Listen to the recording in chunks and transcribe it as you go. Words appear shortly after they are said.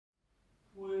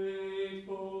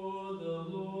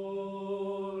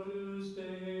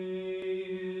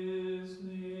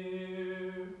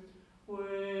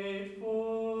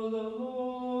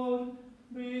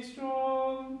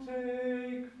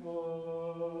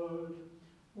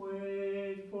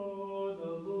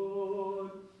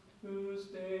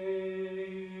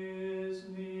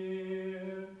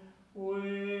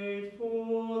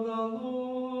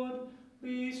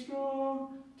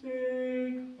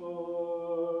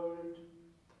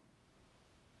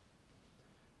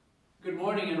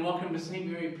morning and welcome to St.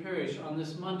 Mary Parish on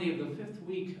this Monday of the 5th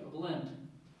week of Lent.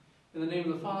 In the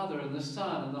name of the Father, and the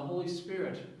Son, and the Holy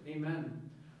Spirit, amen.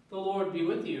 The Lord be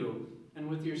with you, and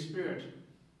with your spirit.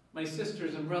 My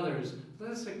sisters and brothers, let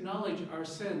us acknowledge our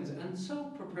sins and so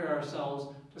prepare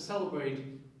ourselves to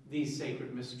celebrate these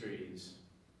sacred mysteries.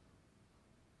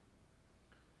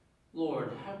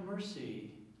 Lord, have mercy.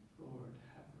 Lord,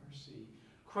 have mercy.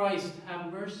 Christ,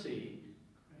 have mercy.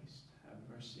 Christ, have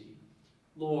mercy.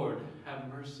 Lord, have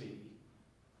mercy.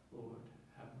 Lord,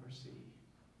 have mercy.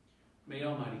 May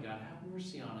Almighty God have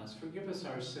mercy on us, forgive us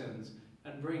our sins,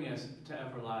 and bring us to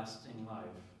everlasting life.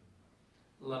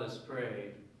 Let us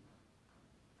pray.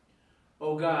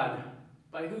 O God,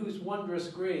 by whose wondrous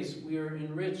grace we are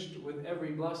enriched with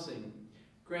every blessing,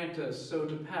 grant us so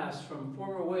to pass from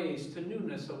former ways to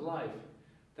newness of life,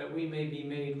 that we may be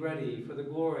made ready for the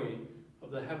glory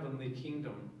of the heavenly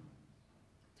kingdom.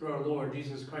 Through our Lord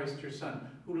Jesus Christ, your Son,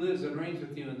 who lives and reigns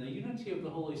with you in the unity of the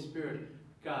Holy Spirit,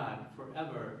 God,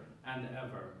 forever and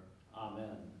ever.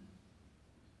 Amen.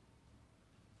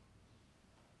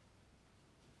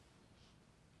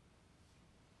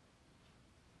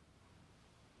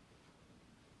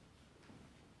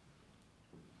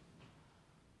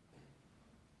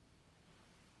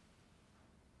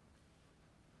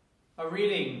 A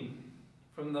reading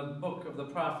from the book of the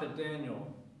prophet Daniel.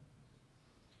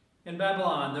 In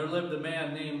Babylon there lived a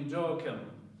man named Joachim,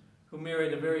 who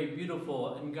married a very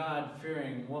beautiful and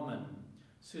God-fearing woman,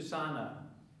 Susanna,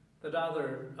 the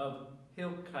daughter of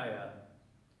Hilkiah.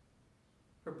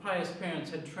 Her pious parents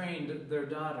had trained their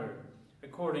daughter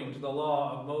according to the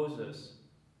law of Moses.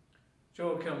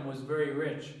 Joachim was very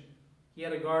rich. He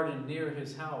had a garden near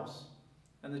his house,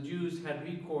 and the Jews had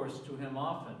recourse to him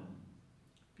often,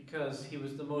 because he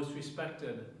was the most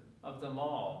respected of them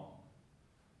all.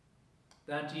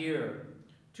 That year,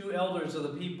 2 elders of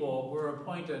the people were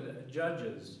appointed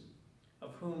judges,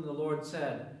 of whom the Lord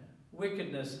said,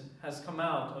 "Wickedness has come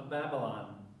out of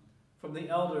Babylon, from the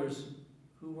elders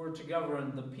who were to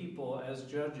govern the people as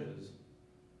judges."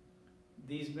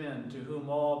 These men, to whom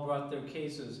all brought their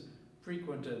cases,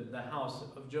 frequented the house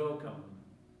of Joachim.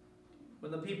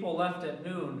 When the people left at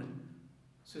noon,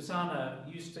 Susanna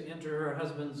used to enter her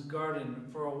husband's garden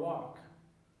for a walk.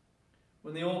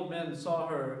 When the old men saw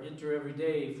her enter every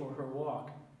day for her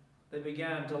walk, they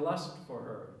began to lust for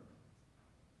her.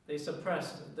 They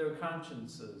suppressed their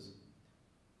consciences.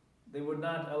 They would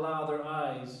not allow their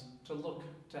eyes to look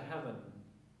to heaven,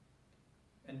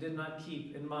 and did not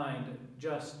keep in mind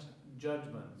just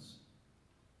judgments.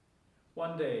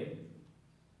 One day,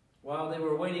 while they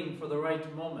were waiting for the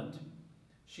right moment,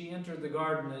 she entered the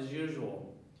garden as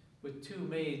usual, with 2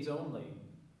 maids only.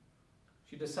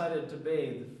 She decided to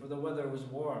bathe, for the weather was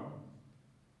warm.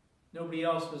 Nobody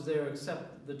else was there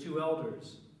except the 2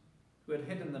 elders, who had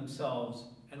hidden themselves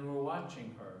and were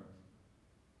watching her.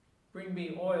 "Bring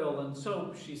me oil and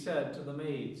soap," she said to the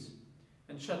maids,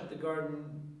 "and shut the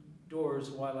garden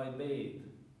doors while I bathe."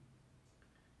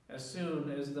 As soon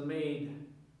as the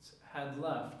maids had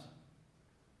left,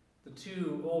 the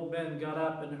 2 old men got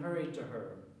up and hurried to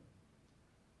her.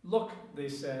 "Look," they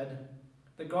said,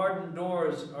 "the garden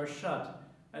doors are shut,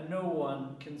 and no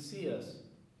one can see us.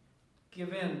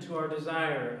 Give in to our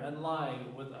desire and lie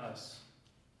with us.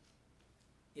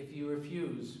 If you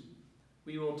refuse,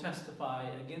 we will testify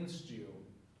against you,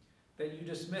 that you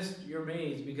dismissed your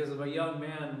maids because of a young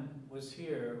man was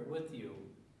here with you."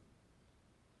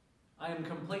 "I am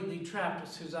completely trapped,"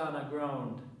 Susanna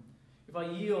groaned. "If I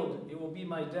yield, it will be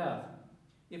my death.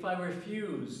 If I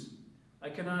refuse, I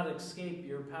cannot escape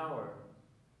your power.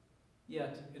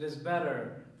 Yet it is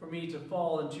better for me to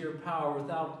fall into your power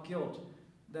without guilt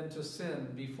than to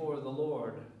sin before the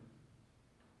Lord."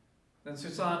 Then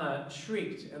Susanna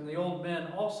shrieked, and the old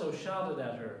men also shouted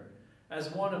at her,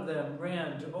 as one of them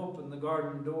ran to open the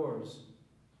garden doors.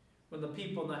 When the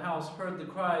people in the house heard the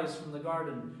cries from the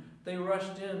garden, they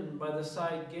rushed in by the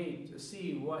side gate to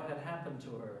see what had happened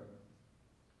to her.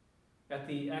 At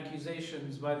the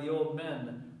accusations by the old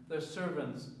men, their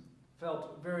servants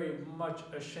felt very much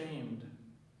ashamed,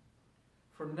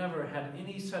 for never had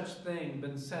any such thing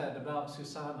been said about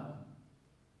Susanna.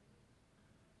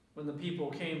 When the people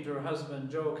came to her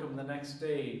husband Joachim the next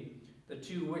day, the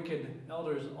 2 wicked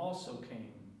elders also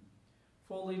came,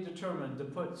 fully determined to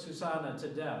put Susanna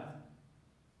to death.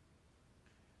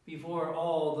 Before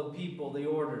all the people they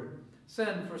ordered,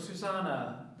 "Send for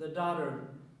Susanna, the daughter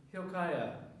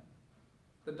Hilkiah,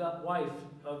 the wife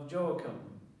of Joachim."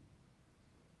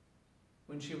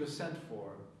 When she was sent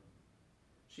for,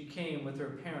 she came with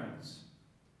her parents,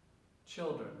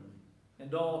 children,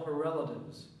 and all her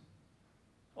relatives.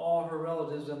 All her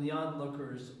relatives and the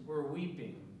onlookers were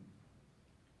weeping.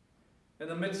 In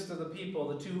the midst of the people,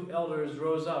 the two elders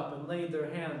rose up and laid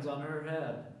their hands on her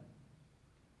head.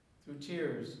 Through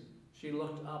tears, she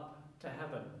looked up to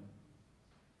heaven,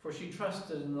 for she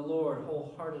trusted in the Lord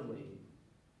wholeheartedly.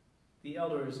 The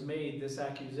elders made this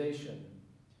accusation.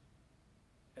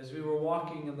 As we were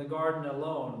walking in the garden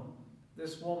alone,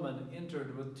 this woman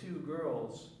entered with two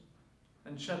girls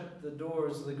and shut the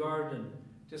doors of the garden,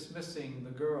 dismissing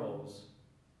the girls.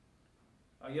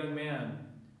 A young man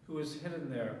who was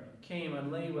hidden there came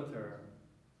and lay with her.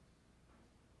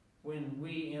 When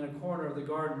we in a corner of the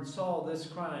garden saw this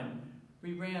crime,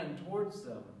 we ran towards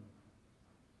them.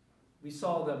 We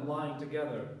saw them lying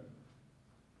together,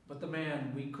 but the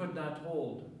man we could not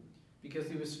hold because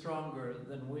he was stronger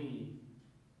than we.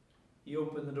 He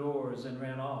opened the doors and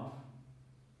ran off.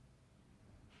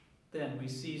 Then we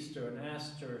seized her and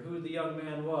asked her who the young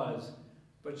man was,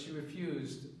 but she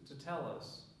refused to tell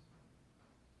us.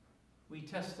 We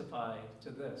testify to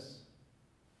this.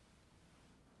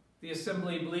 The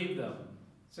assembly believed them,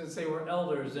 since they were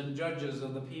elders and judges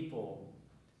of the people,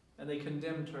 and they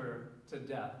condemned her to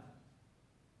death.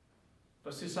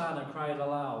 But Susanna cried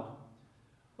aloud,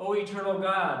 "O eternal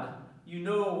God, you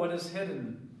know what is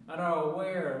hidden, and are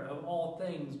aware of all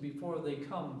things before they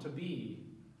come to be.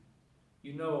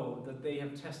 You know that they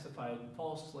have testified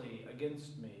falsely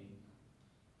against me.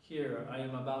 Here I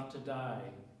am about to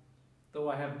die, though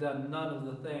I have done none of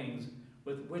the things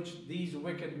with which these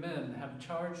wicked men have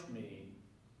charged me."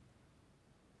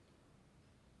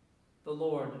 The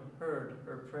Lord heard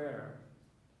her prayer.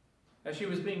 As she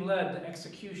was being led to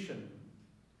execution,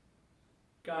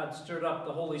 God stirred up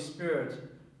the Holy Spirit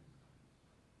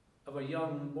of a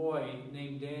young boy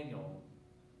named Daniel,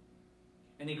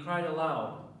 and he cried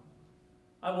aloud,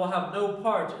 "I will have no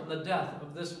part in the death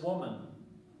of this woman."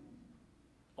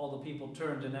 All the people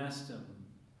turned and asked him,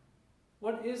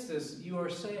 "What is this you are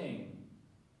saying?"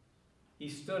 He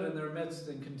stood in their midst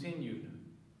and continued,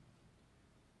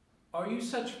 "Are you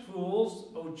such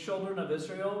fools, O children of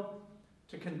Israel,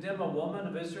 to condemn a woman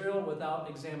of Israel without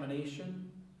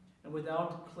examination and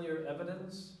without clear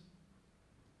evidence?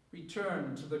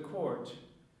 Return to the court,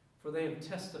 for they have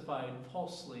testified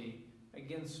falsely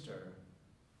against her."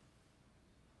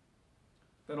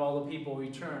 Then all the people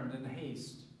returned in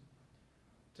haste.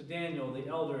 To Daniel the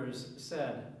elders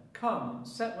said, "Come,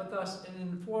 sit with us and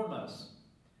inform us,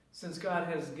 since God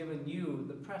has given you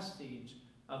the prestige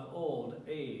of old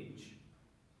age."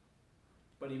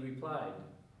 But he replied,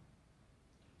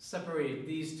 "Separate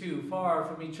these two far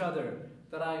from each other,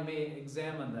 that I may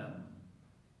examine them."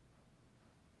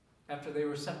 After they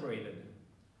were separated,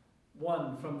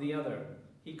 one from the other,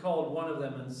 he called one of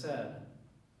them and said,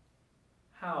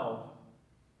 "How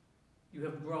you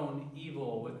have grown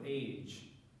evil with age.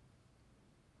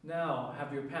 Now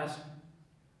have your past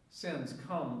sins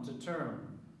come to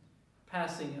term,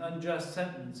 passing unjust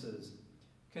sentences,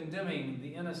 condemning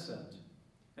the innocent,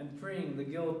 and freeing the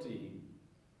guilty,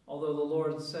 although the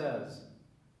Lord says,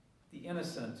 'The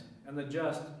innocent and the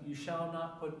just you shall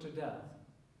not put to death.'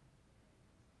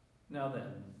 Now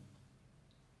then,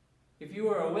 if you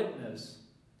are a witness,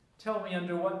 tell me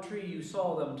under what tree you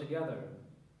saw them together."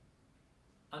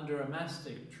 "Under a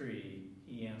mastic tree,"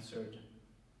 he answered.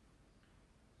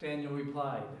 Daniel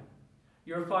replied,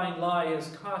 "Your fine lie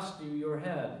has cost you your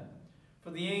head,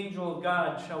 for the angel of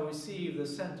God shall receive the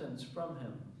sentence from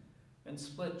him and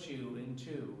split you in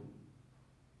two."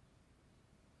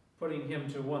 Putting him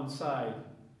to one side,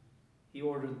 he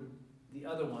ordered the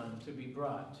other one to be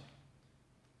brought.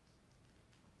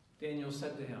 Daniel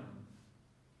said to him,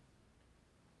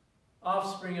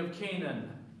 "Offspring of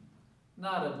Canaan,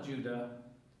 not of Judah,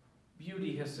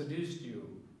 beauty has seduced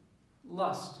you.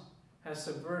 Lust has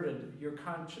subverted your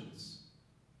conscience.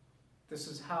 This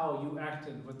is how you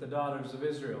acted with the daughters of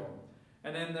Israel,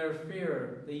 and in their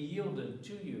fear they yielded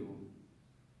to you.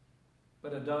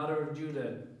 But a daughter of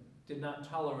Judah did not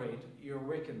tolerate your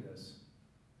wickedness.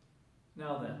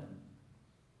 Now then,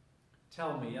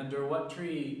 tell me under what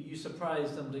tree you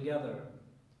surprised them together."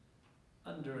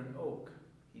 "Under an oak,"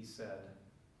 he said.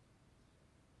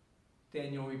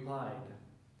 Daniel replied,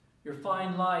 "Your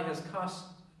fine lie has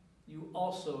cost you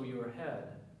also your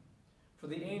head, for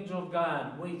the angel of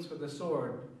God waits with a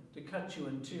sword to cut you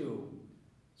in two,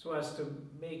 so as to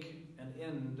make an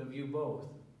end of you both."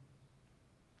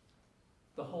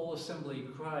 The whole assembly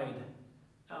cried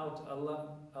out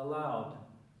aloud,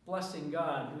 blessing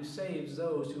God who saves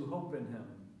those who hope in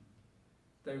him.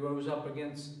 They rose up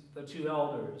against the two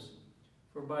elders,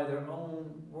 for by their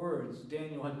own words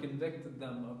Daniel had convicted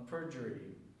them of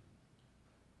perjury.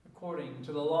 According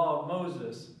to the law of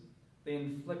Moses, they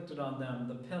inflicted on them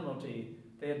the penalty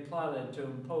they had plotted to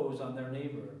impose on their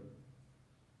neighbor.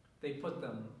 they put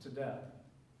them to death.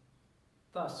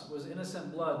 Thus was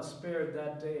innocent blood spared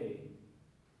that day.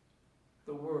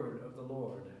 The word of the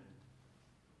Lord.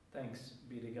 Thanks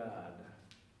be to God.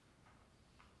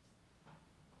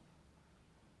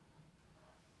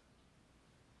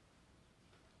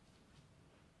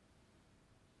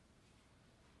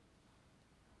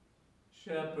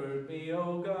 Shepherd me,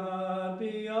 O God,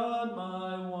 beyond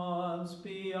my wants,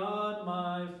 beyond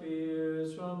my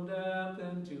fears, from death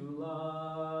into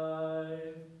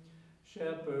life.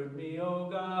 Shepherd me, O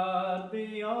God,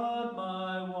 beyond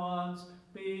my wants,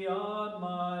 beyond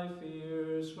my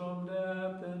fears, from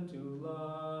death into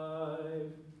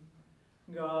life.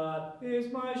 God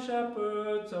is my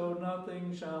shepherd, so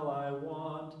nothing shall I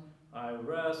want. I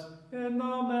rest in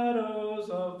the meadows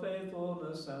of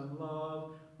faithfulness and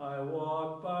love. I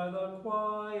walk by the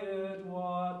quiet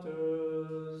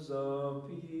waters of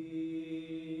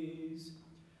peace.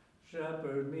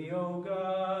 Shepherd me, O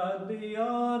God,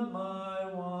 beyond my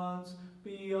wants,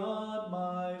 beyond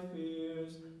my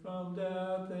fears, from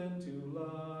death into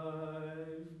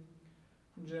life.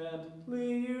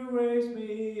 Gently you raise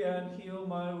me and heal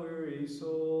my weary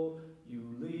soul.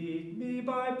 You lead me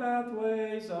by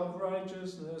pathways of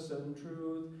righteousness and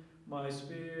truth. My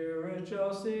spirit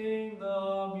shall sing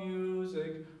the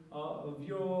music of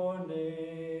your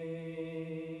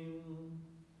name.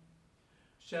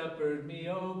 Shepherd me,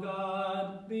 O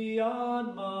God,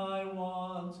 beyond my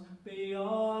wants,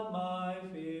 beyond my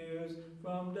fears,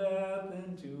 from death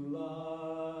into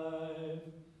life.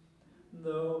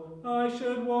 Though I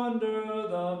should wander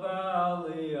the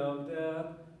valley of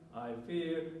death, I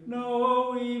fear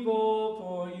no evil,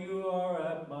 for you are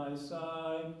at my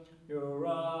side. Your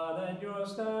rod and your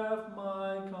staff,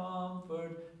 my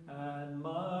comfort and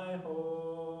my hope.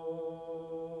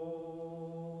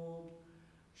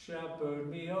 Shepherd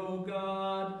me, O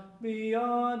God,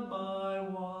 beyond my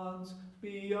wants,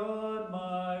 beyond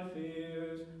my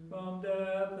fears, from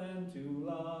death into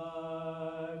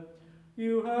life.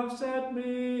 You have set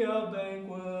me a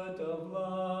banquet of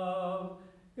love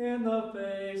in the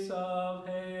face of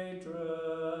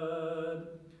hatred,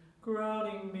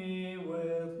 crowning me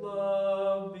with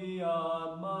love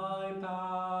beyond my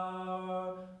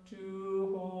power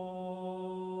to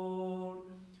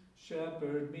hold.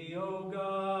 Shepherd me, O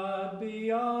God,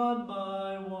 beyond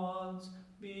my wants,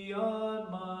 beyond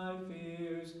my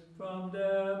fears, from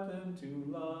death into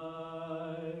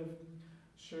life.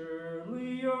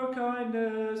 Surely your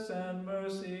kindness and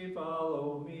mercy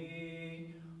follow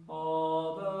me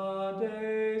all the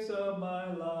days of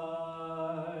my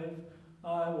life.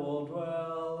 I will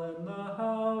dwell in the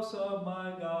house of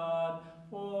my God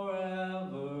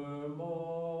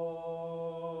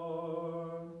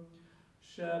forevermore.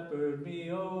 Shepherd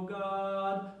me, O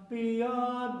God,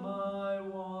 beyond my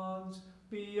wants,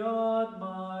 beyond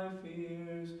my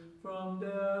fears, from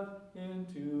death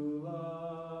into life.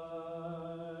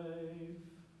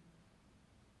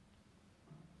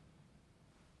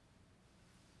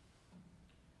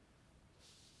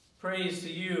 Praise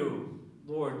to you,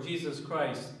 Lord Jesus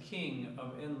Christ, King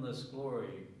of endless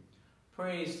glory.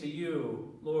 Praise to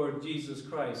you, Lord Jesus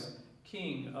Christ,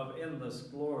 King of endless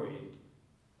glory.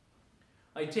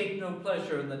 I take no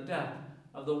pleasure in the death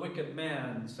of the wicked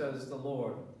man, says the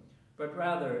Lord, but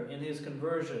rather in his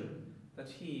conversion, that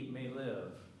he may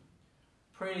live.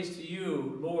 Praise to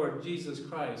you, Lord Jesus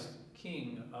Christ,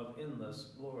 King of endless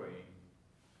glory.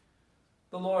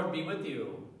 The Lord be with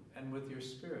you and with your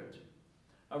spirit.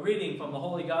 A reading from the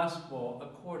Holy Gospel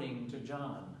according to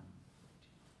John.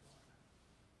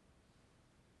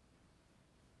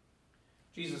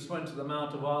 Jesus went to the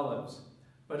Mount of Olives,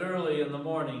 but early in the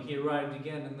morning he arrived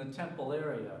again in the temple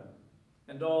area,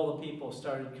 and all the people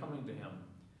started coming to him.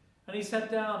 And he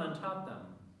sat down and taught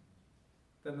them.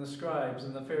 Then the scribes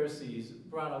and the Pharisees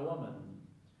brought a woman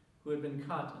who had been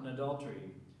caught in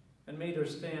adultery and made her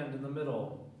stand in the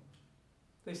middle.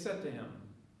 They said to him,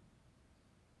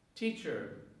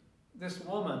 "Teacher, this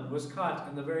woman was caught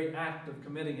in the very act of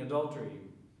committing adultery.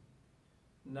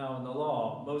 Now in the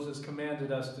law, Moses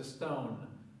commanded us to stone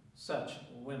such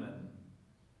women.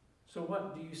 So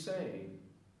what do you say?"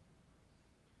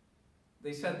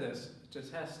 They said this to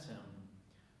test him,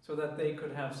 so that they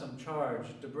could have some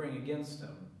charge to bring against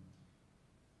him.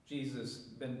 Jesus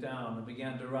bent down and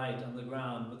began to write on the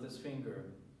ground with his finger.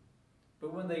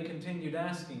 But when they continued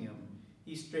asking him,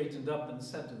 he straightened up and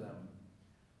said to them,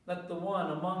 "Let the one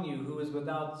among you who is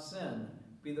without sin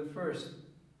be the first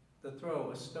to throw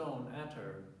a stone at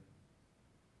her."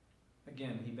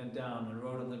 Again he bent down and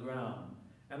wrote on the ground,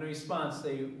 and in response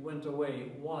they went away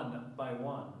one by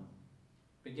one,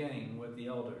 beginning with the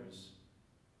elders.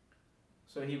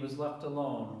 So he was left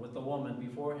alone with the woman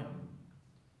before him.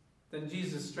 Then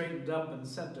Jesus straightened up and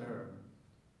said to her,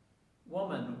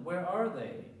 "Woman, where are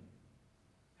they?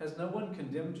 Has no one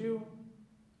condemned you?"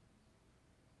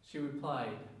 She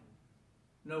replied,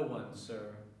 "No one,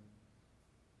 sir."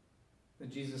 Then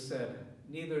Jesus said,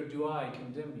 "Neither do I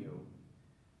condemn you.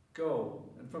 Go,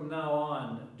 and from now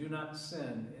on do not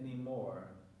sin anymore."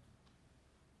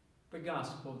 The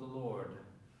Gospel of the Lord.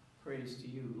 Praise to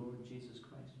you, Lord Jesus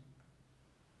Christ.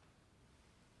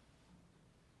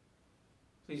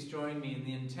 Please join me in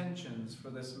the intentions for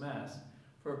this Mass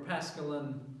for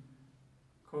Pascalin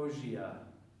Kogia.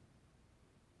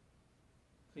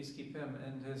 Please keep him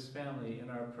and his family in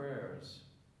our prayers.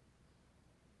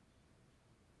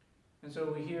 And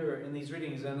so we hear in these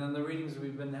readings, and in the readings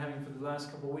we've been having for the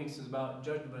last couple of weeks, is about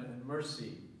judgment and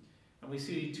mercy. And we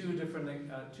see two different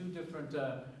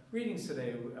readings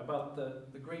today about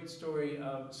the great story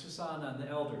of Susanna and the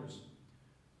elders,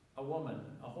 a woman,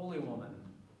 a holy woman,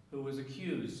 who was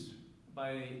accused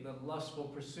by the lustful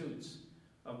pursuits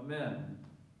of men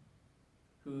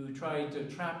who tried to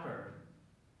trap her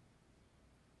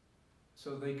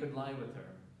so they could lie with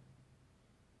her.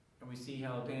 And we see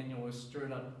how Daniel was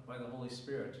stirred up by the Holy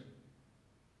Spirit,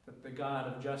 that the God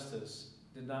of justice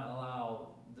did not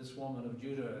allow this woman of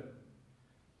Judah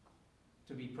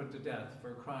to be put to death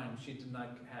for a crime she did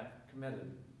not have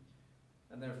committed.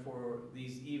 And therefore,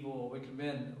 these evil, wicked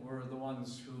men were the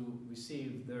ones who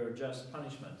received their just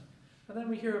punishment. And then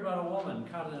we hear about a woman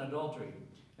caught in adultery.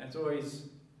 And it's always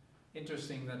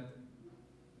interesting that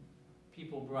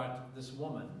people brought this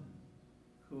woman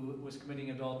who was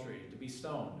committing adultery to be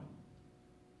stoned.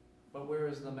 But where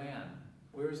is the man?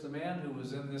 Where is the man who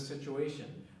was in this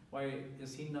situation? Why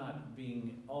is he not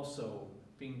also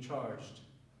being charged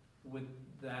with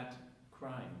that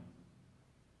crime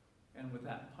and with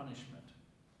that punishment?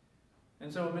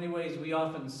 And so in many ways, we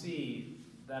often see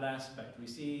that aspect. We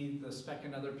see the speck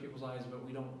in other people's eyes, but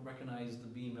we don't recognize the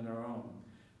beam in our own.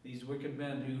 These wicked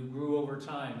men who grew over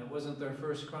time, it wasn't their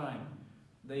first crime.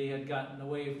 They had gotten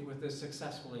away with this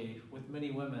successfully with many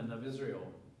women of Israel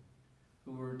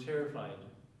who were terrified,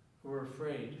 who were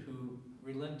afraid, who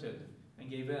relented and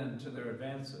gave in to their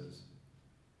advances.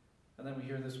 And then we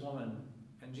hear this woman,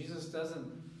 and Jesus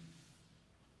doesn't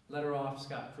let her off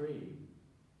scot-free.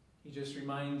 He just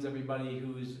reminds everybody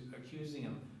who is accusing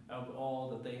him of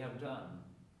all that they have done,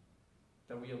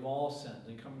 that we have all sinned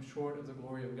and come short of the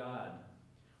glory of God.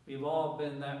 We've all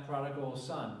been that prodigal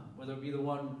son, whether it be the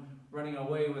one running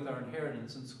away with our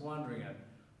inheritance and squandering it,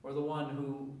 or the one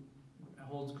who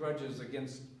holds grudges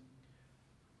against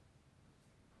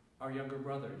our younger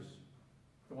brothers,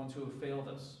 the ones who have failed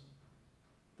us,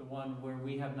 the one where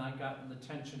we have not gotten the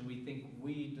attention we think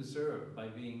we deserve by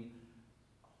being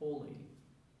holy.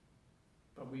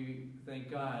 But we thank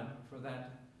God for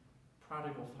that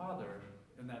prodigal father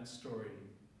in that story.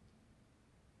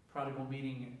 Prodigal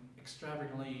meaning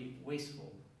extravagantly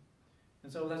wasteful.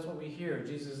 And so that's what we hear.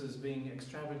 Jesus is being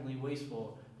extravagantly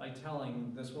wasteful by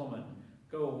telling this woman,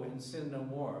 "Go and sin no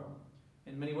more."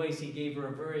 In many ways, he gave her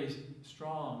a very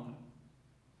strong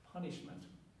punishment.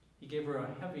 He gave her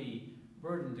a heavy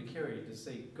burden to carry, to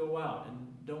say, "Go out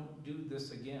and don't do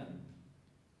this again.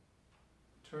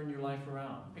 Turn your life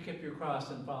around. Pick up your cross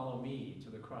and follow me to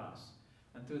the cross.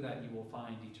 And through that you will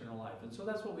find eternal life." And so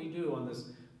that's what we do on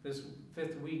this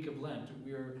fifth week of Lent.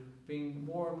 We are being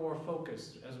more and more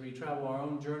focused as we travel our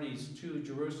own journeys to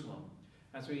Jerusalem.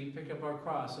 As we pick up our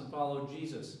cross and follow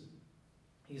Jesus,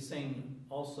 he's saying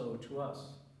also to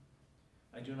us,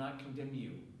 "I do not condemn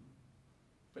you,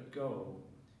 but go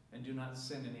and do not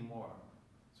sin anymore."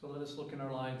 So let us look in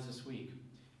our lives this week.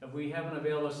 If we haven't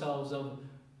availed ourselves of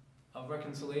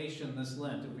reconciliation this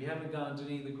Lent, if we haven't gone to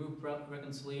any of the group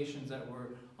reconciliations that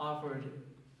were offered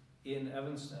in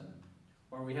Evanston,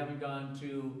 or we haven't gone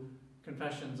to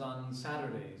confessions on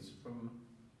Saturdays from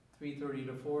 3:30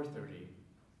 to 4:30,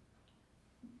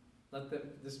 let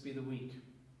this be the week.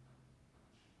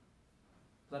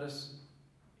 Let us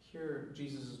hear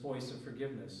Jesus' voice of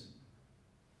forgiveness,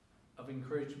 of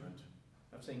encouragement,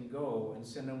 of saying, "Go and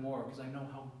sin no more, because I know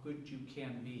how good you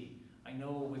can be. I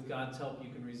know with God's help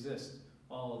you can resist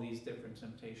all of these different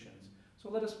temptations." So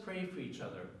let us pray for each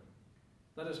other.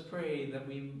 Let us pray that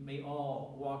we may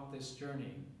all walk this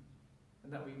journey,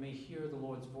 and that we may hear the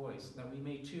Lord's voice, that we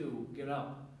may too get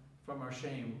up from our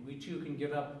shame. We too can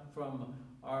get up from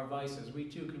our vices. We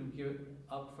too can get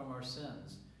up from our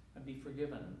sins and be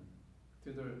forgiven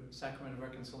through the sacrament of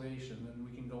reconciliation. And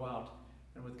we can go out,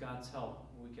 and with God's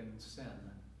help, we can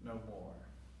sin no more.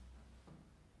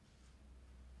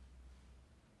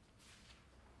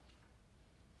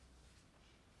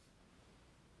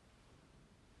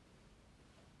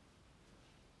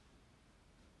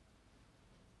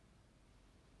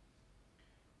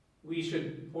 we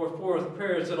should pour forth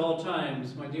prayers at all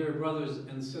times, my dear brothers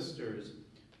and sisters,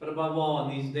 but above all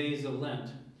in these days of Lent,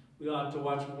 we ought to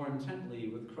watch more intently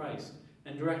with Christ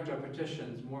and direct our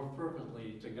petitions more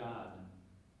fervently to God.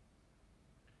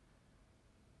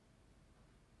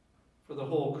 For the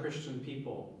whole Christian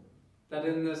people, that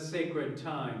in this sacred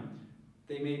time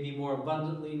they may be more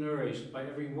abundantly nourished by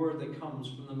every word that comes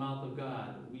from the mouth of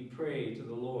God, we pray to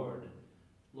the Lord.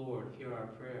 Lord, hear our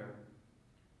prayer.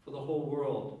 For the whole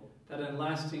world, that in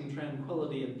lasting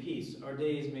tranquility and peace our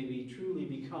days may be truly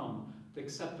become the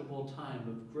acceptable time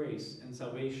of grace and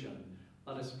salvation,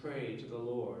 let us pray to the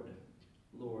Lord.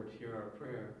 Lord, hear our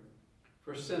prayer.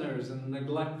 For sinners and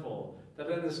neglectful, that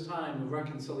in this time of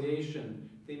reconciliation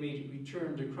they may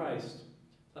return to Christ,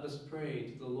 let us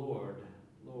pray to the Lord.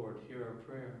 Lord, hear our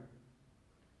prayer.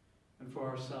 And for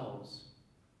ourselves,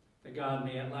 that God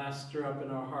may at last stir up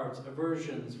in our hearts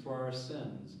aversions for our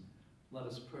sins, let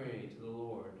us pray to the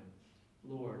Lord.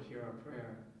 Lord, hear our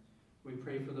prayer. We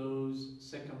pray for those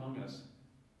sick among us,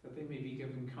 that they may be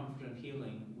given comfort and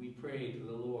healing. We pray to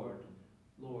the Lord.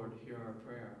 Lord, hear our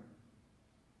prayer.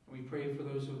 And we pray for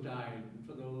those who have died and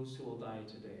for those who will die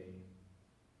today.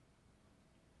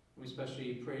 We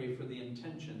especially pray for the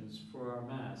intentions for our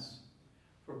Mass,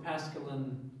 for Paschal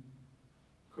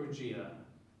Liturgia.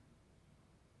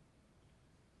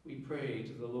 We pray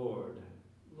to the Lord.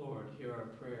 Lord, hear our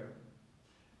prayer.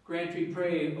 Grant, we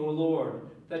pray, O Lord,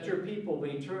 that your people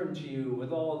may turn to you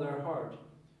with all their heart,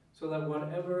 so that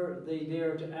whatever they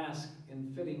dare to ask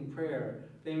in fitting prayer,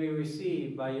 they may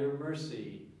receive by your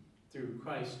mercy, through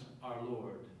Christ our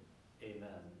Lord. Amen.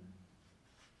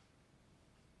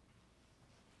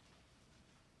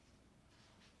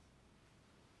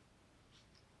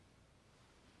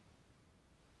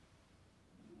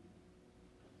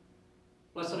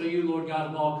 Blessed are you, Lord God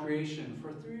of all creation,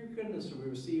 for through your goodness we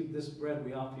receive this bread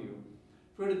we offer you,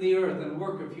 fruit of the earth and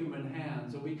work of human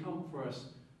hands, and become for us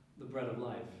the bread of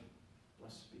life.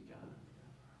 Blessed be God forever.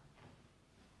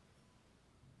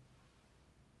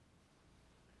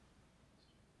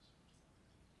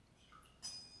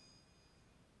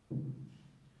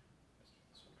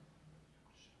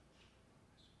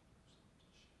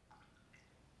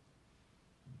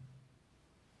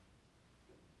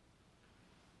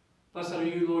 Blessed are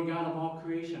you, Lord God of all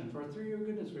creation, for through your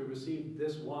goodness we receive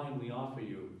this wine we offer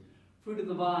you, fruit of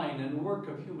the vine and work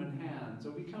of human hands,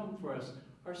 and become for us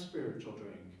our spiritual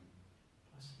drink.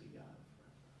 Blessed be God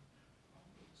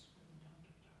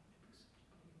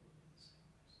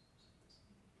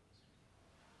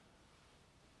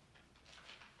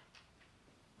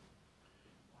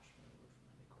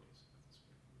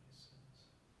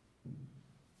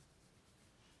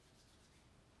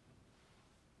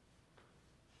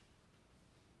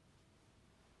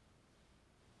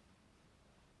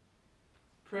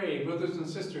Pray, brothers and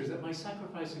sisters, that my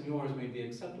sacrifice and yours may be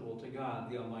acceptable to God,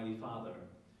 the Almighty Father.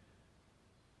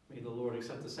 May the Lord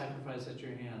accept the sacrifice at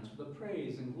your hands for the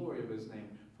praise and glory of his name,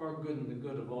 for our good and the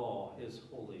good of all his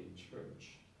holy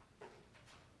church.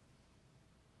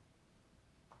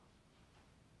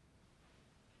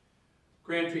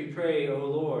 Grant, we pray, O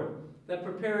Lord, that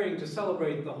preparing to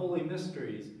celebrate the holy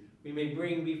mysteries, we may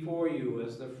bring before you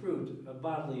as the fruit of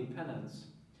bodily penance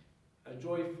a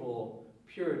joyful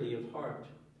purity of heart,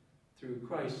 through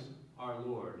Christ our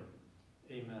Lord.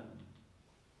 Amen.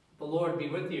 The Lord be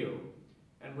with you,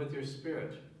 and with your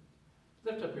spirit.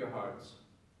 Lift up your hearts.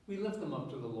 We lift them up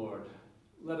to the Lord.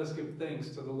 Let us give thanks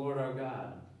to the Lord our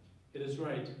God. It is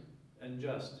right and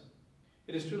just.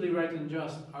 It is truly right and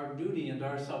just, our duty and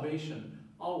our salvation,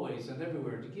 always and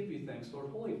everywhere, to give you thanks,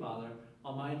 Lord, Holy Father,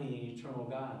 Almighty and eternal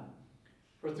God.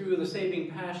 For through the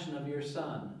saving passion of your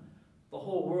Son, the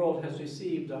whole world has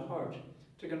received a heart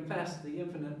to confess the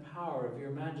infinite power of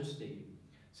your majesty,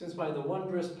 since by the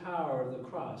wondrous power of the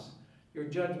cross, your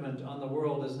judgment on the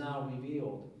world is now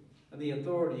revealed, and the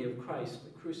authority of Christ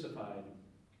crucified.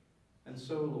 And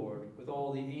so, Lord, with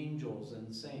all the angels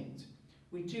and saints,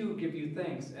 we too give you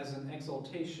thanks as an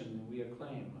exaltation we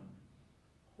acclaim.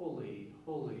 Holy,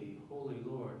 holy, holy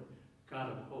Lord,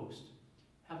 God of hosts,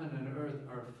 heaven and earth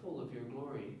are full of your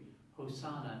glory.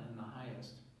 Hosanna in the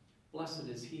highest. Blessed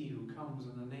is he who comes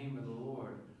in the name of the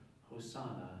Lord.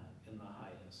 Hosanna in the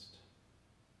highest.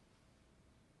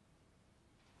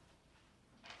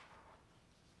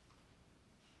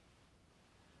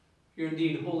 You're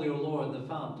indeed holy, O Lord, the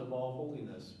fount of all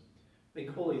holiness. Make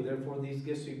holy, therefore, these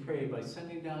gifts, we pray, by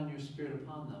sending down your Spirit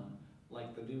upon them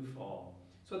like the dewfall,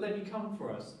 so that they become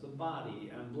for us the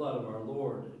body and blood of our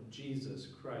Lord Jesus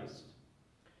Christ.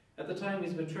 At the time he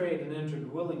was betrayed and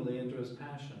entered willingly into his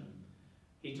passion,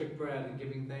 he took bread and,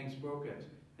 giving thanks, broke it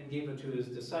and gave it to his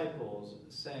disciples,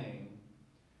 saying,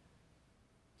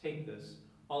 Take this,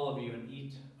 all of you, and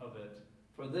eat of it,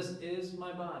 for this is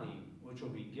my body, which will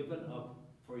be given up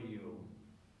for you.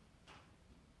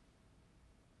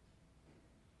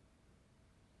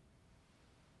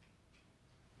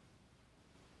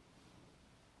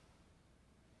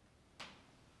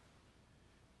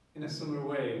 In a similar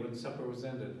way, when supper was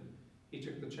ended, he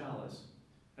took the chalice,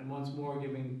 and once more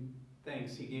giving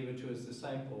thanks, he gave it to his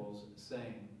disciples,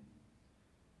 saying,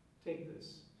 "Take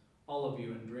this, all of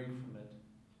you, and drink from it,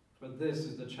 for this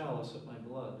is the chalice of my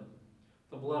blood,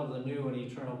 the blood of the new and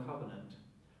eternal covenant,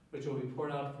 which will be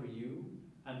poured out for you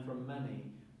and for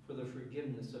many for the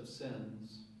forgiveness of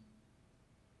sins.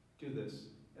 Do this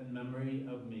in memory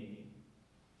of me."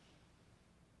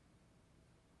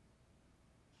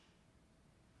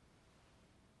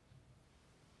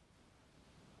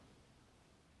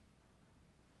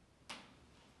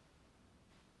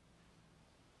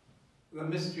 The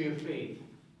mystery of faith.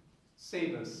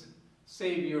 Save us,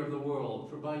 Savior of the world,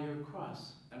 for by your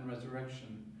cross and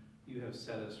resurrection you have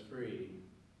set us free.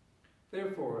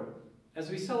 Therefore, as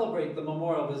we celebrate the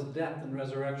memorial of his death and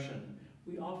resurrection,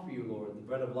 we offer you, Lord, the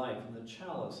bread of life and the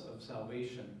chalice of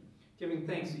salvation, giving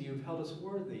thanks that you have held us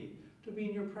worthy to be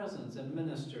in your presence and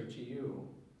minister to you.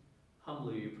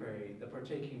 Humbly we pray that,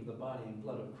 partaking of the body and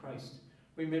blood of Christ,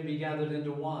 we may be gathered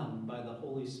into one by the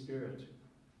Holy Spirit.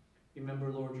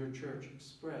 Remember, Lord, your church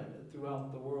spread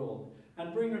throughout the world,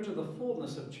 and bring her to the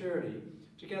fullness of charity,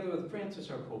 together with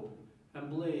Francis our Pope, and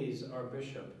Blaise our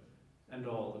Bishop, and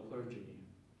all the clergy.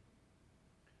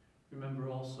 Remember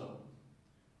also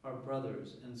our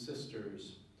brothers and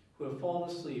sisters who have fallen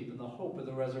asleep in the hope of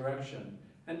the resurrection,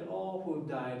 and all who have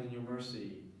died in your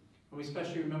mercy. And we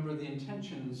especially remember the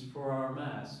intentions for our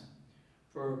Mass,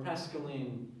 for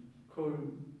Pascaline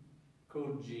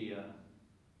Kogia.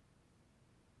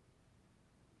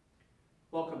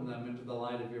 Welcome them into the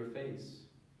light of your face.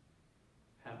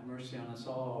 Have mercy on us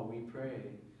all, we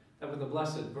pray, that with the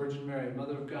Blessed Virgin Mary,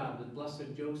 Mother of God, with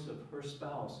Blessed Joseph, her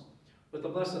spouse, with the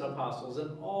blessed apostles,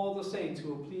 and all the saints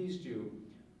who have pleased you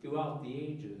throughout the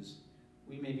ages,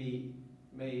 we may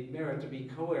merit to be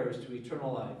co-heirs to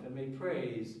eternal life, and may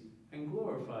praise and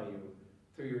glorify you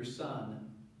through your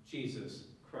Son, Jesus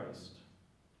Christ.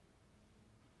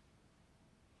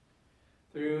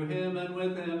 Through him, and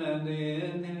with him, and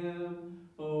in him,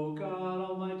 O God,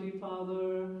 Almighty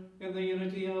Father, in the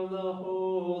unity of the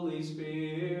Holy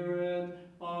Spirit,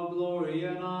 all glory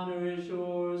and honor is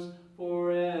yours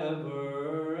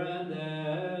forever and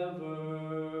ever.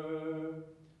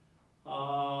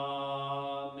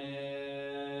 Amen.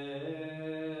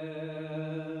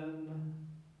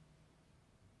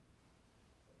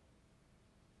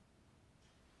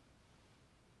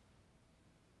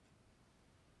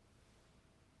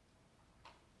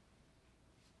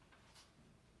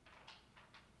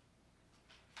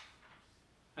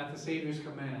 At the Savior's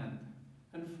command,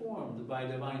 and formed by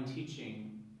divine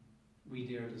teaching, we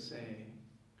dare to say,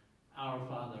 Our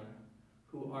Father,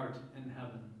 who art in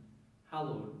heaven,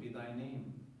 hallowed be thy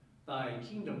name. Thy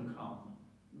kingdom come,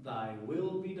 thy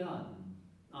will be done,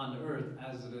 on earth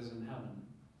as it is in heaven.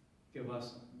 Give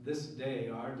us this day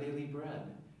our daily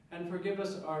bread, and forgive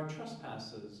us our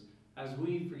trespasses, as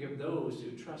we forgive those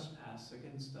who trespass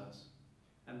against us.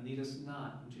 And lead us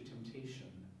not into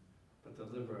temptation, but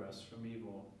deliver us from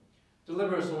evil.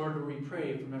 Deliver us, Lord, we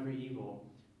pray, from every evil.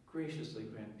 Graciously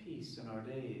grant peace in our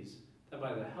days, that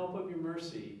by the help of your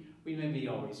mercy we may be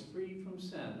always free from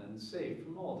sin and safe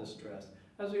from all distress,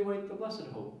 as we await the blessed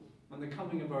hope and the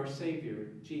coming of our Savior,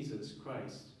 Jesus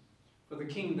Christ. For the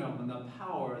kingdom and the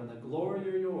power and the glory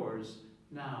are yours,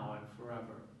 now and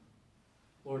forever.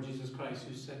 Lord Jesus Christ,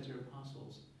 who said to your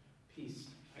apostles, "Peace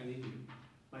I leave you,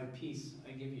 my peace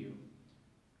I give you,"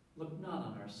 look not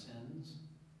on our sins,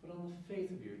 but on the faith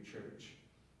of your church,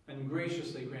 and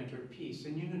graciously grant her peace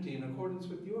and unity in accordance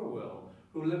with your will,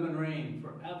 who live and reign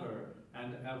forever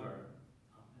and ever.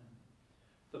 Amen.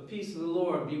 The peace of the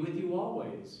Lord be with you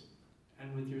always,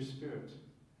 and with your spirit.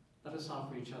 Let us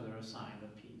offer each other a sign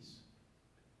of peace.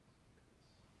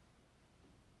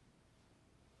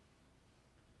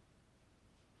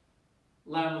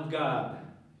 Lamb of God,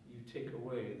 you take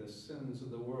away the sins of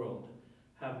the world.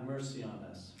 Have mercy on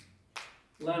us.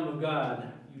 Lamb of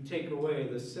God, you take away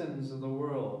the sins of the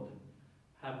world.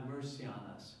 Have mercy on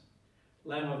us.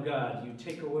 Lamb of God, you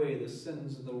take away the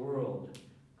sins of the world.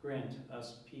 Grant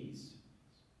us peace.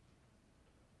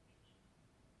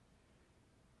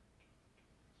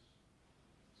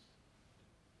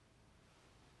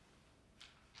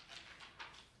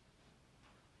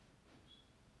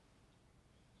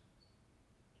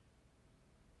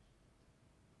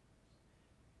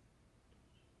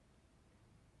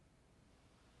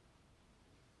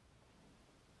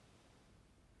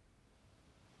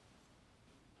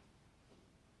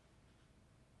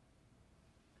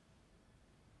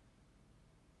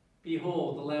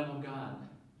 Behold the Lamb of God.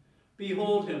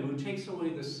 Behold him who takes away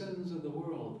the sins of the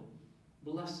world.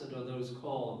 Blessed are those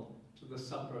called to the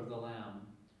supper of the Lamb.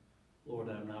 Lord,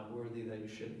 I am not worthy that you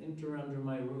should enter under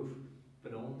my roof,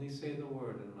 but only say the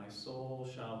word, and my soul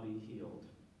shall be healed.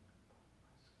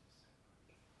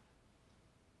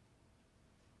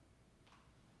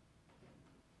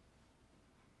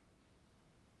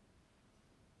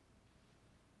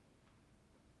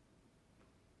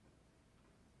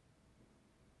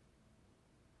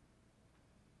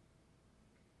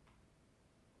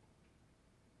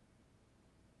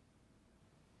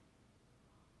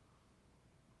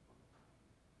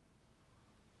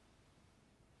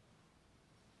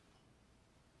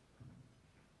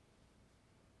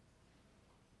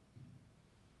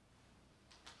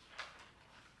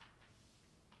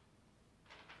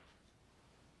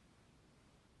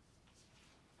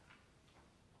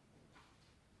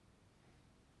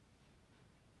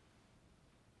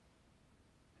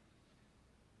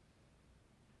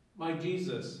 My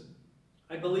Jesus,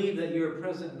 I believe that you are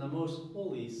present in the most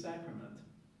holy sacrament.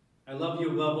 I love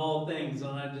you above all things, and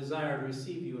I desire to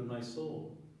receive you in my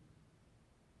soul.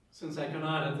 Since I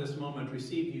cannot at this moment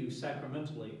receive you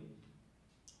sacramentally,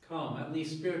 come, at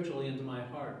least spiritually, into my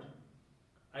heart.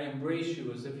 I embrace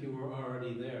you as if you were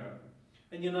already there,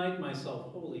 and unite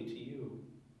myself wholly to you.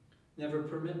 Never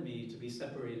permit me to be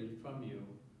separated from you.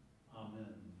 Amen.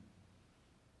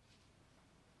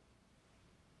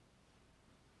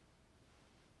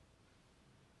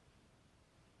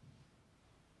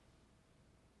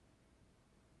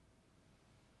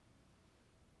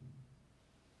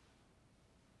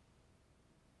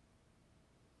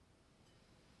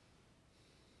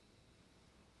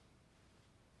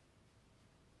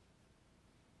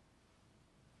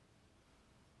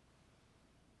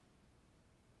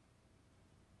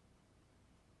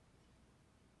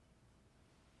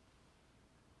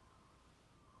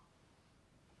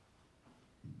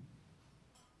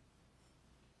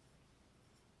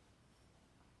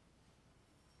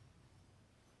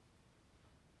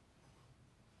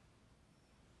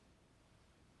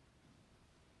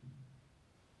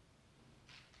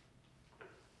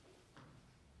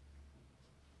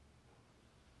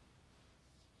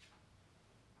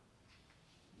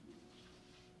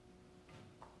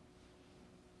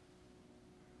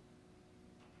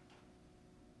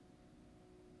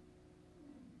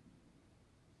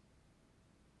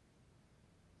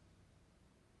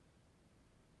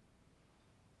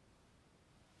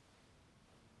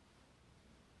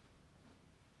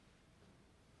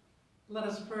 Let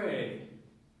us pray.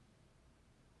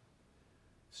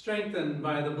 Strengthened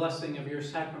by the blessing of your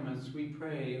sacraments, we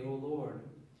pray, O Lord,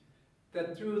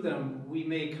 that through them we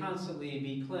may constantly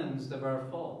be cleansed of our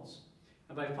faults,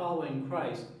 and by following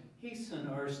Christ, hasten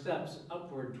our steps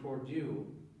upward toward you.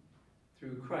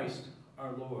 Through Christ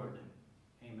our Lord.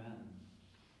 Amen.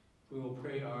 We will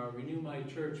pray our Renew My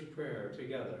Church prayer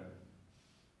together.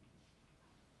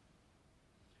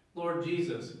 Lord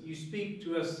Jesus, you speak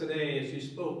to us today as you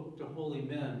spoke to holy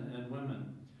men and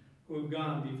women who have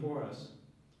gone before us.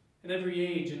 In every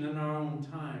age and in our own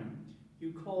time,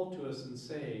 you call to us and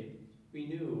say,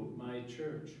 Renew my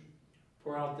church.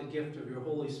 Pour out the gift of your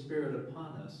Holy Spirit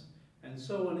upon us, and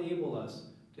so enable us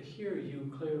to hear you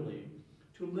clearly,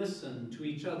 to listen to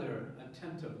each other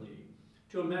attentively,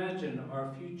 to imagine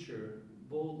our future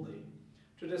boldly,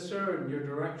 to discern your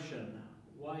direction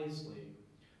wisely,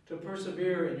 to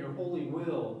persevere in your holy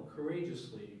will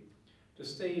courageously, to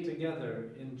stay together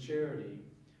in charity,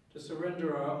 to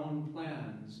surrender our own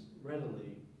plans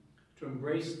readily, to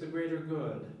embrace the greater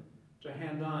good, to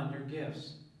hand on your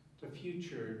gifts to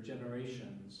future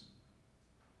generations.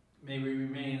 May we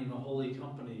remain in the holy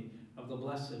company of the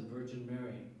Blessed Virgin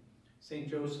Mary, Saint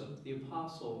Joseph, the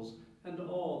apostles, and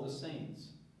all the saints.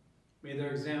 May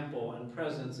their example and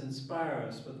presence inspire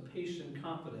us with patient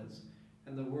confidence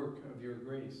and the work of your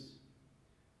grace.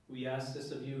 We ask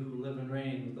this of you who live and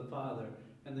reign with the Father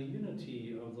and the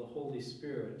unity of the Holy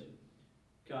Spirit,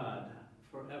 God,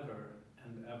 forever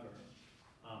and ever.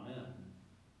 Amen.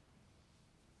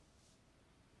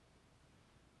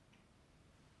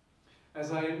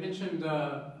 As I mentioned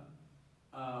a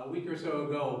week or so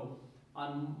ago,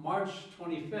 on March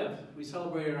 25th, we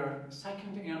celebrated our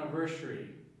second anniversary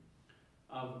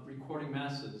of recording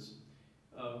Masses.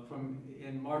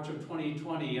 In March of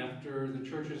 2020, after the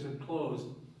churches had closed,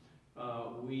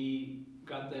 we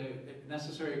got the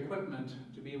necessary equipment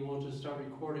to be able to start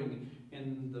recording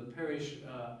in the parish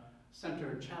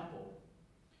center chapel.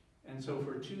 And so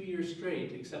for 2 years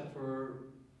straight, except for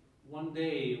one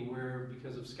day where,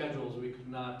 because of schedules, we could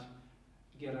not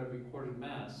get a recorded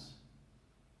Mass,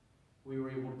 we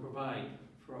were able to provide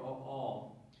for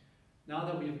all. Now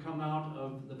that we've come out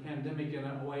of the pandemic in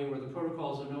a way where the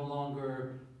protocols are no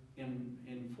longer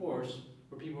in force,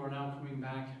 where people are now coming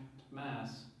back to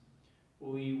Mass,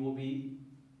 we will be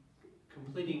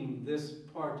completing this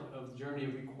part of the journey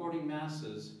of recording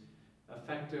Masses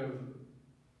effective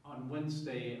on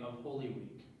Wednesday of Holy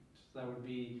Week. So that would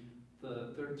be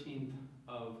the 13th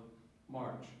of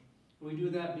March. We do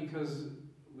that because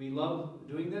we love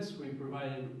doing this. We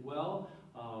provided well.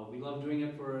 We love doing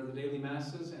it for the daily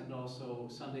Masses and also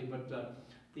Sunday, but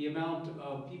the amount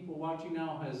of people watching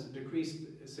now has decreased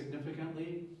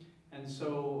significantly, and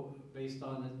so based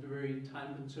on it's very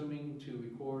time-consuming to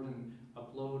record and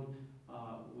upload,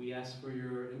 we ask for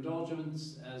your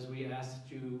indulgence as we ask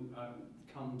that you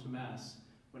come to Mass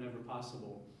whenever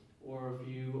possible. Or if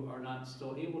you are not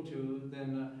still able to,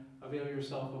 then avail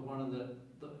yourself of one of the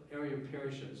area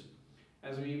parishes.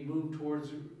 As we move towards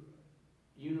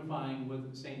unifying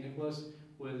with St. Nicholas,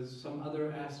 with some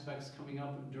other aspects coming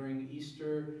up during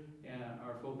Easter,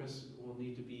 our focus will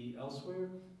need to be elsewhere,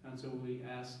 and so we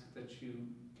ask that you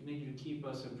continue to keep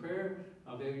us in prayer,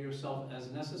 avail yourself as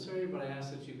necessary, but I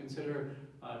ask that you consider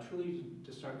truly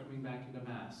to start coming back into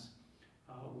Mass.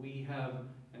 We have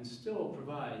and still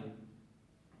provide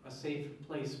a safe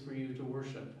place for you to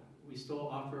worship. We still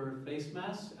offer face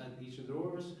masks at each of the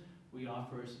doors. We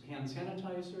offer hand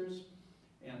sanitizers,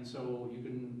 and so you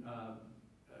can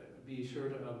be sure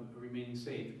to remaining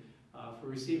safe. For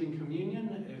receiving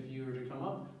communion, if you were to come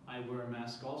up, I wear a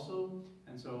mask also,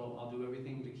 and so I'll do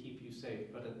everything to keep you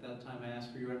safe. But at that time, I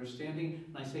ask for your understanding,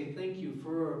 and I say thank you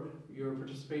for your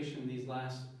participation these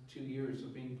last 2 years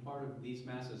of being part of these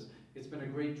Masses. It's been a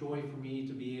great joy for me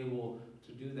to be able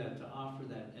to do that, to offer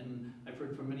that, and I've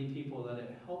heard from many people that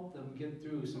it helped them get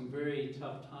through some very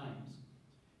tough times.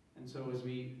 And so as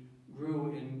we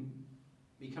grew in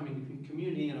becoming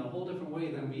community in a whole different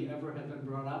way than we ever had been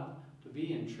brought up to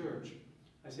be in church,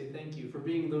 I say thank you for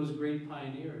being those great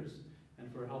pioneers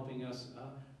and for helping us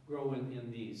grow in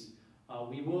these.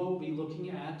 We will be looking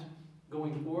at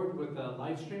going forward with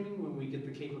live streaming when we get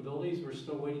the capabilities. We're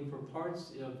still waiting for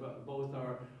parts of both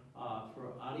our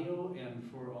for audio and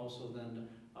for also then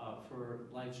for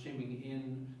live streaming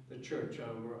in the church.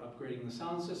 We're upgrading the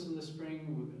sound system this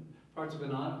spring. Parts have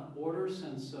been on order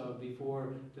since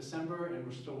before December, and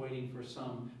we're still waiting for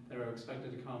some that are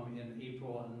expected to come in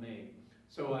April and May.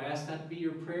 So I ask that be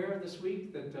your prayer this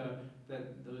week, that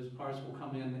that those parts will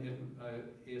come in,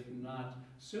 if not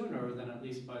sooner, then at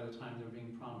least by the time they're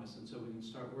being promised, and so we can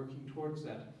start working towards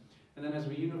that. And then as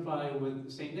we unify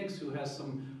with St. Nick's, who has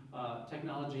some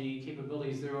technology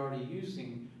capabilities they're already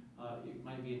using, it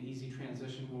might be an easy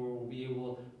transition where we'll be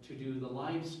able to do the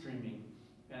live streaming,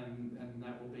 and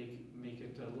that will make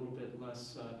it a little bit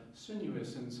less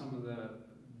sinuous in some of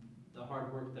the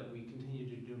hard work that we continue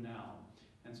to do now.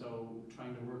 And so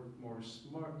trying to work more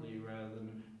smartly rather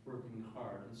than working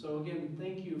hard. And so again,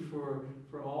 thank you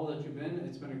for all that you've been.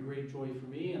 It's been a great joy for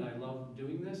me, and I love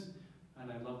doing this,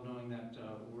 and I love knowing that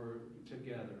we're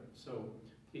together. So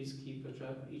please keep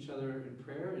each other in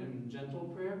prayer, in gentle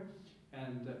prayer,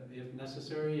 and if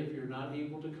necessary, if you're not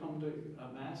able to come to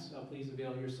Mass, please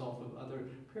avail yourself of other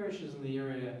parishes in the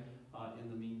area in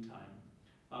the meantime.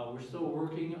 We're still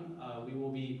working. We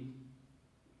will be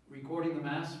recording the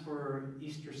Mass for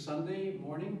Easter Sunday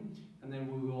morning, and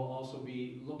then we will also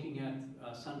be looking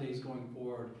at Sundays going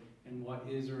forward and what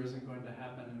is or isn't going to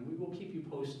happen, and we will keep you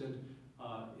posted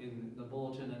in the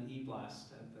bulletin and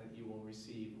e-blast that you will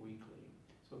receive weekly.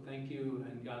 So thank you,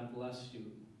 and God bless you.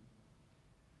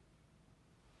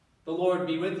 The Lord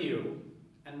be with you,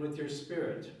 and with your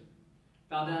spirit.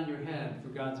 Bow down your head for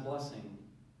God's blessing.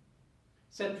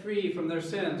 Set free from their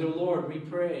sins, O Lord, we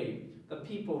pray, the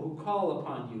people who call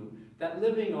upon you, that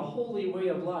living a holy way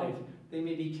of life, they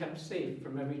may be kept safe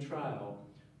from every trial,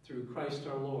 through Christ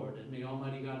our Lord. And may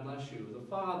Almighty God bless you, the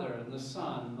Father, and the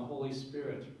Son, and the Holy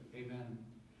Spirit. Amen.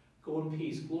 Go in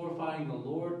peace, glorifying the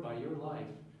Lord by your life.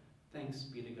 Thanks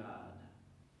be to God.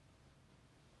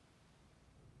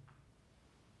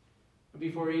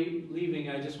 Before leaving,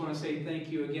 I just want to say thank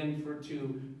you again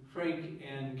to Frank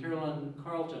and Carolyn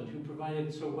Carlton, who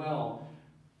provided so well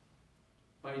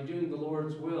by doing the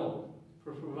Lord's will,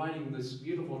 for providing this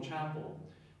beautiful chapel.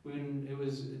 When it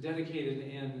was dedicated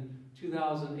in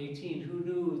 2018, who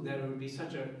knew that it would be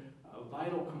such a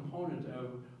vital component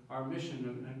of our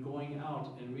mission and going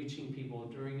out and reaching people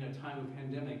during a time of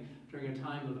pandemic, during a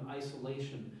time of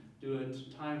isolation, during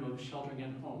a time of sheltering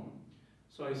at home.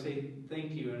 So I say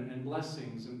thank you and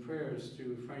blessings and prayers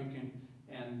to Frank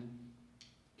and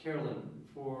Carolyn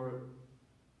for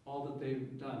all that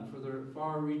they've done, for their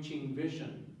far-reaching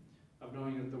vision of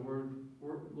knowing that the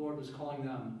Lord was calling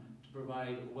them to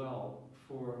provide well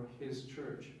for his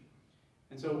church.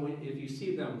 And so if you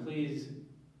see them, please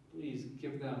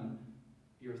give them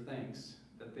your thanks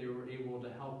that they were able to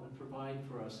help and provide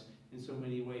for us in so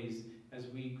many ways as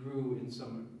we grew in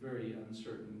some very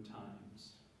uncertain times.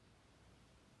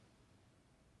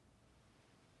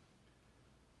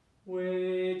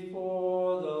 Wait for